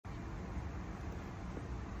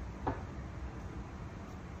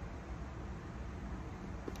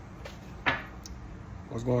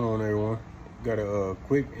What's going on, everyone? Got a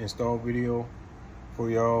quick install video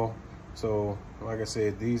for y'all. So like I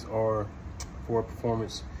said, these are Ford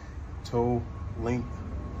Performance toe length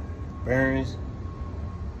bearings.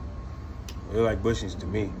 They're like bushings to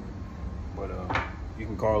me, but you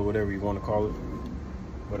can call it whatever you want to call it.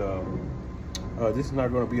 But this is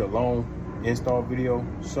not going to be a long install video.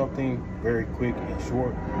 Something very quick and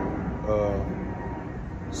short,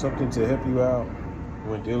 something to help you out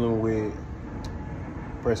when dealing with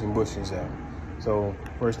pressing bushings out. So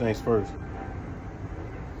first things first,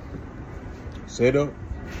 set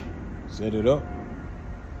it up.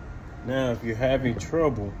 Now if you're having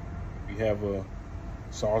trouble, if you have a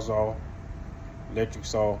sawzall, electric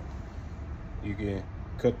saw, you can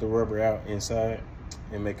cut the rubber out inside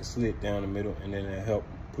and make a slit down the middle, and then it'll help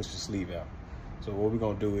push the sleeve out. So what we're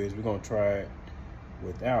gonna do is we're gonna try it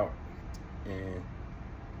without and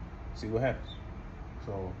see what happens.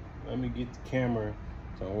 So let me get the camera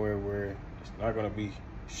somewhere where it's not gonna be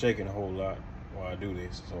shaking a whole lot while I do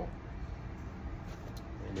this. So,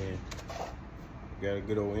 and then you got a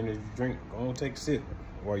good old energy drink, go on, take a sip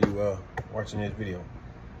while you watching this video.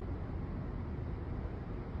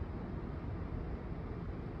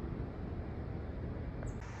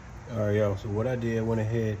 All right, y'all, so what I did, I went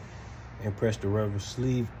ahead and pressed the rubber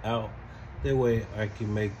sleeve out. That way I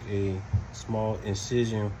can make a small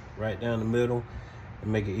incision right down the middle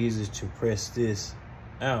and make it easy to press this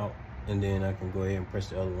out, and then I can go ahead and press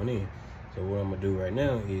the other one in. So what I'm gonna do right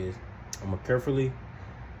now is I'm gonna carefully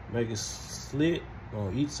make a slit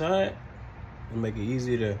on each side and make it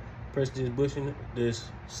easy to press this bushing, this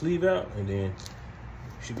sleeve out, and then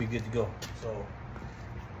you should be good to go. So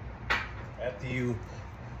after you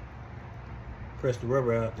press the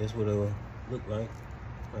rubber out, that's what it'll look like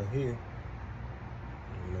right here.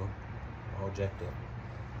 You know, all jacked up.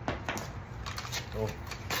 So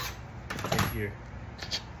right here,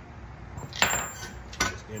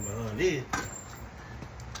 stand behind this.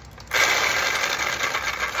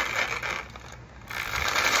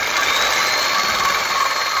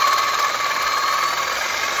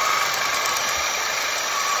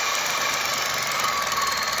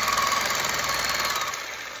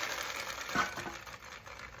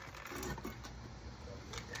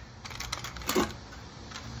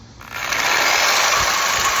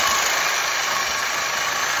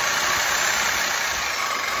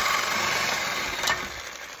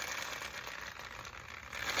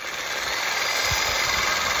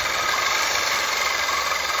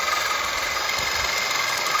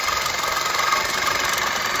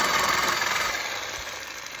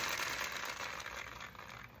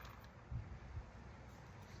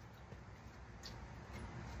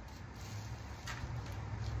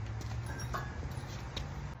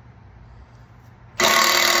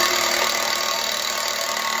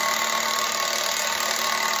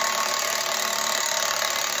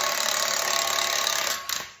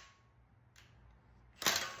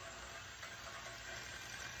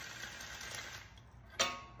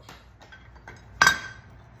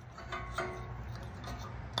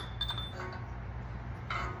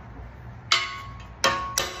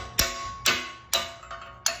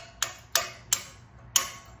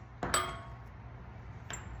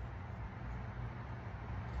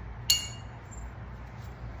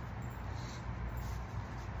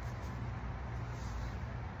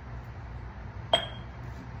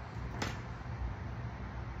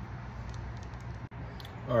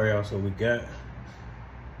 All right, y'all, so we got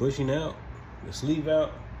bushing out, the sleeve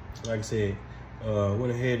out. Like I said, went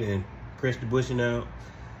ahead and pressed the bushing out.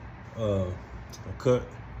 I cut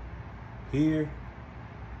here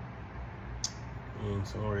and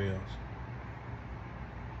somewhere else,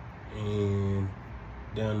 and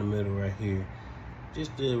down the middle right here,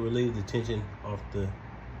 just to relieve the tension off the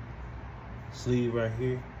sleeve right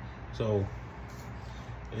here. So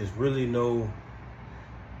there's really no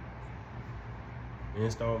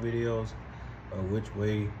install videos of which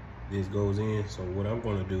way this goes in. So what I'm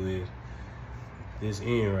going to do is this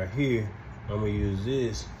end right here, I'm going to use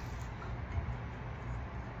this.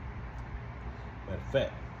 Matter of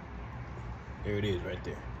fact, there it is right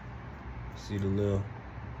there. See the little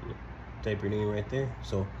tapered end right there?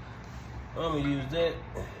 So I'm going to use that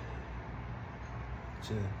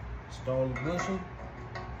to install the bushing.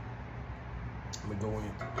 I'm going to go in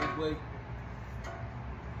this way.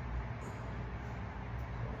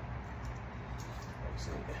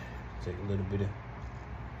 Take a little bit of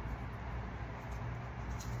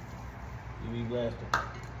UV blaster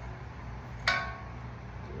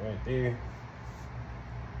right there.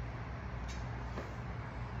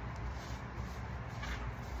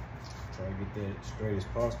 Try to get that straight as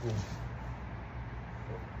possible.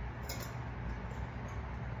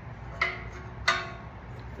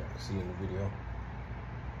 see in the video.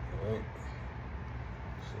 All right.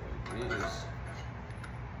 So it is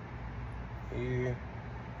here.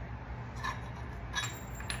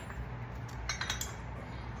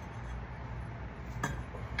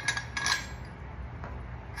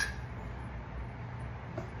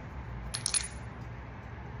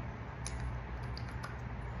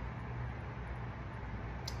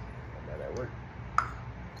 How that work?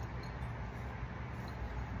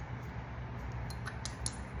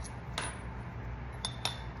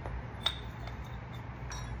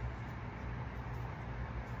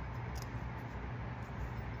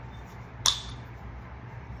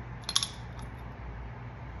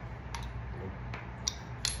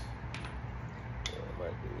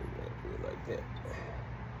 Do it like that.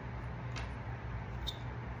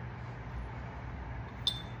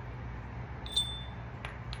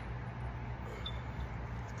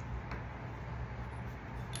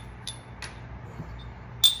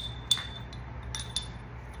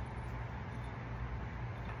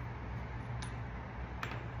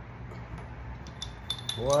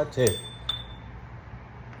 Boy, I tell you,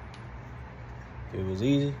 if it was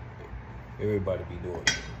easy, everybody be doing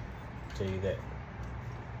it. I'll tell you that.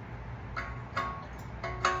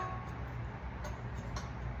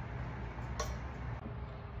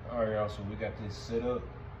 All right, y'all, so we got this set up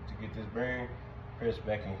to get this bearing pressed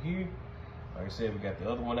back in here. Like I said, we got the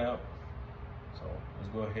other one out. So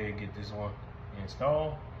let's go ahead and get this one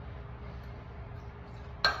installed.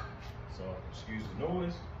 So excuse the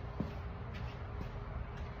noise.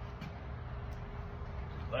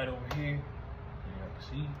 Light over here, so y'all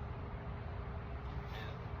can see.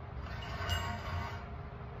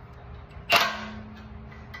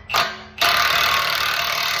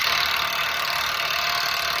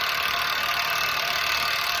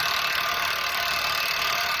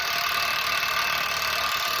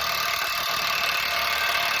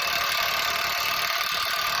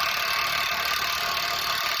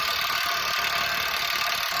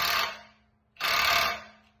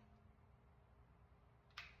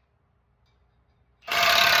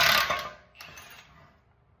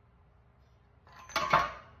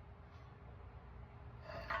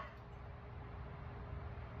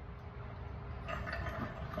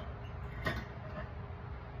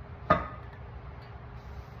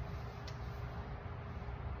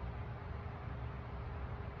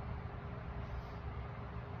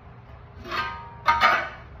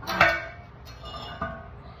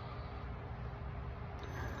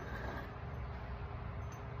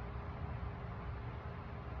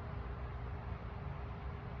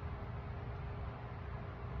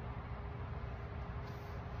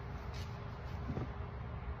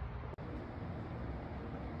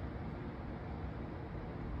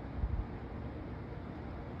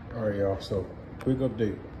 All right, y'all, so quick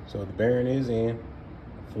update. So the bearing is in,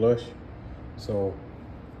 flush. So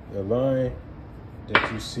the line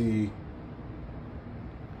that you see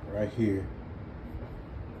right here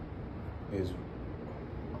is, if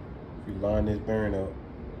you line this bearing up,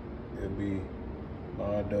 it'll be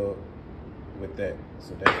lined up with that.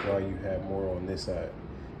 So that's why you have more on this side.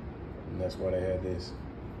 And that's why they have this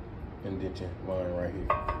indentation line right here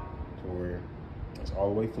to where it's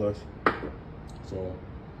all the way flush. So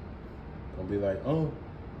don't be like, oh,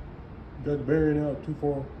 you got the bearing out too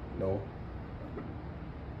far. No,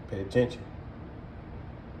 pay attention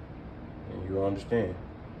and you'll understand.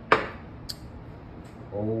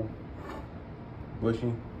 Old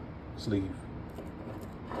bushing sleeve.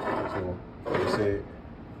 So like I said,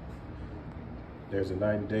 there's a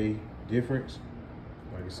 90-day difference.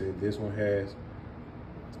 Like I said, this one has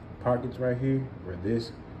pockets right here where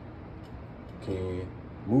this can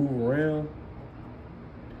move around.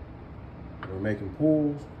 We're making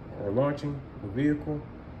pulls or launching the vehicle.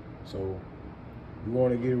 So we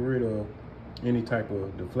want to get rid of any type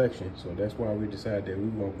of deflection. So that's why we decided that we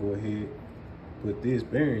want to go ahead put this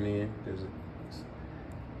bearing in, because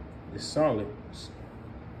it's solid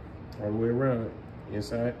all the way around,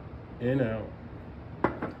 inside and out.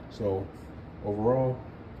 So overall,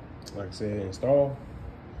 like I said, install,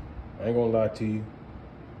 I ain't gonna lie to you,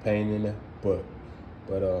 pain in the butt,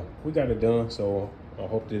 but we got it done. So I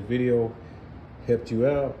hope this video helped you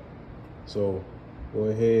out. So go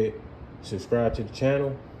ahead, subscribe to the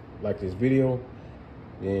channel, like this video.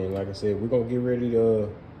 And like I said, we're gonna get ready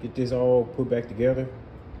to get this all put back together.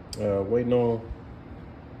 Waiting on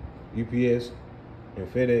UPS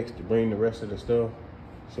and FedEx to bring the rest of the stuff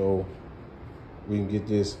so we can get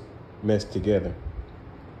this mess together.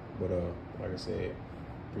 But like I said,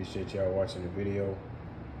 appreciate y'all watching the video.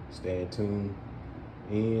 Stay tuned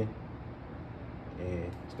in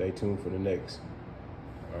and stay tuned for the next.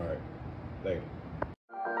 All right, later.